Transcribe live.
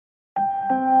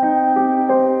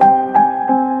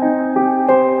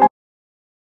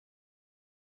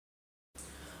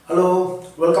Hello,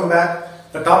 welcome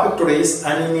back. The topic today is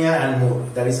anemia and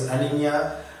mood. That is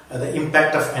anemia, the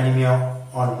impact of anemia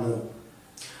on mood.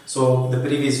 So the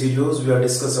previous videos we have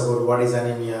discussed about what is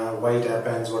anemia, why it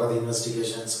happens, what are the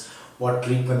investigations, what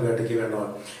treatment we have to give and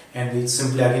all. And we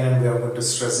simply again we are going to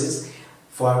stress is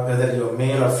for whether you are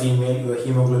male or female, your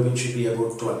hemoglobin should be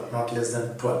about 12, not less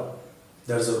than 12.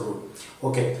 That is a rule.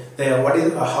 Okay, what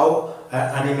is how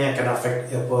anemia can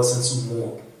affect a person's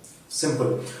mood?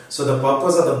 Simple. So the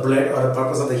purpose of the blood or the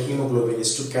purpose of the hemoglobin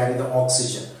is to carry the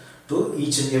oxygen to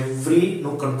each and every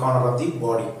nook and corner of the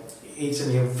body, each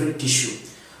and every tissue.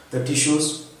 The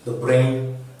tissues, the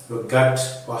brain, your gut,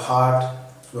 your heart,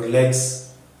 your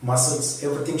legs, muscles,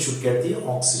 everything should get the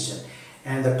oxygen.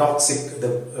 And the toxic,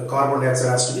 the carbon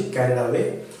dioxide has to be carried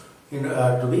away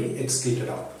to be excreted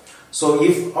out. So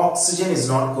if oxygen is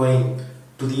not going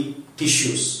to the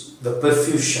tissues, the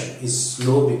perfusion is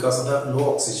low because of the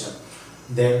low oxygen,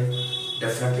 then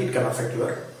definitely it can affect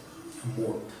your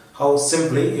mood. How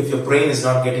simply, if your brain is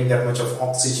not getting that much of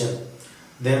oxygen,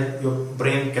 then your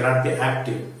brain cannot be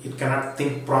active, it cannot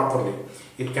think properly,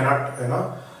 it cannot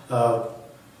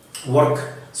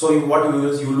work. So what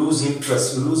you lose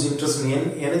interest. You lose interest in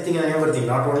anything and everything,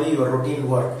 not only your routine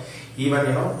work,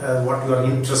 even what you are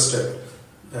interested.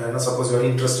 Suppose you are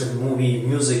interested in movie,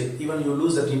 music, even you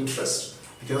lose that interest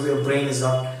because your brain is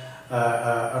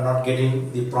not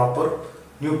getting the proper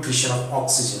nutrition of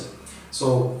oxygen.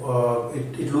 So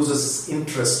it loses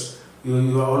interest.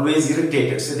 You are always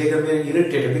irritated. So they can be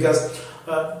irritated because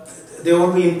they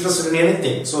won't be interested in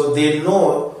anything. So they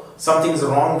know something is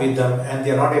wrong with them and they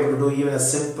are not able to do even a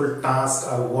simple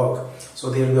task or work.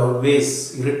 So they will be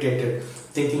always irritated,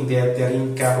 thinking they are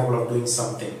incapable of doing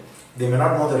something. They may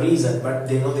not know the reason, but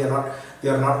they know they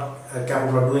are not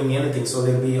capable of doing anything. So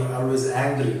they will be always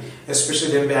angry.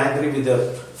 Especially they will be angry with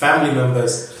the family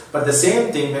members. But the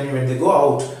same thing when they go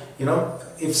out,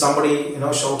 if somebody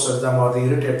shouts at them or they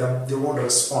irritate them, they won't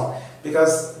respond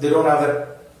because they don't have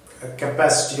the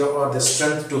capacity or the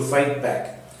strength to fight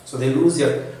back. So they lose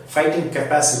their fighting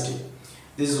capacity.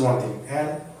 This is one thing.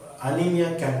 And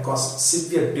anemia can cause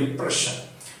severe depression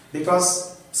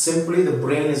because simply the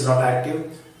brain is not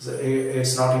active.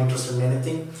 It's not interested in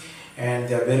anything and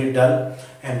they are very dull,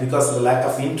 and because of the lack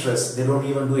of interest they don't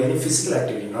even do any physical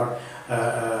activity, not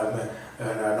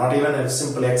even a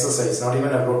simple exercise, not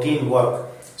even a routine work.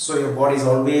 So your body is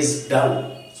always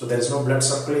dull, so there is no blood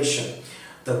circulation,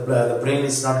 the brain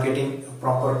is not getting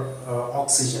proper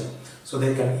oxygen, so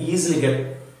they can easily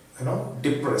get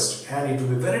depressed, and it will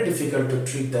be very difficult to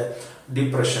treat the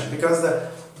depression because the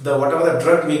whatever the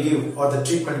drug we give or the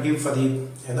treatment give for the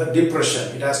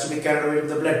depression, it has to be carried away with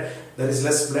the blood. There is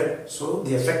less blood, so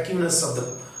the effectiveness of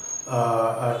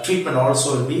the treatment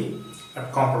also will be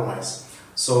at compromise.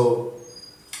 So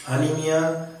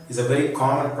anemia is a very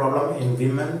common problem in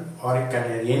women, or it can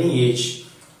at any age,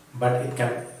 but it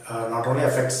can not only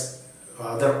affects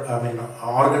other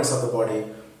organs of the body,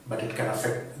 but it can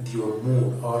affect your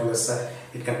mood, or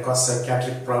it can cause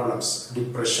psychiatric problems,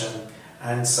 depression,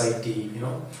 anxiety.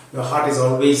 Your heart is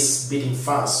always beating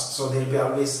fast, so they'll be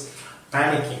always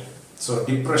panicking. So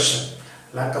depression,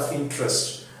 lack of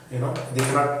interest, they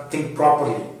cannot think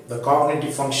properly, the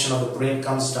cognitive function of the brain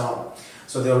comes down,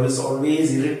 so they're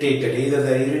always irritated. Either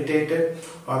they're irritated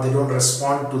or they don't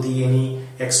respond to any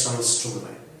external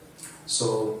stimuli.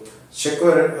 So check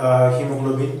your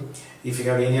hemoglobin if you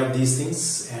have any of these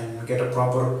things and get a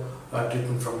proper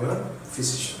treatment from your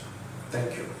physician.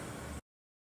 Thank you.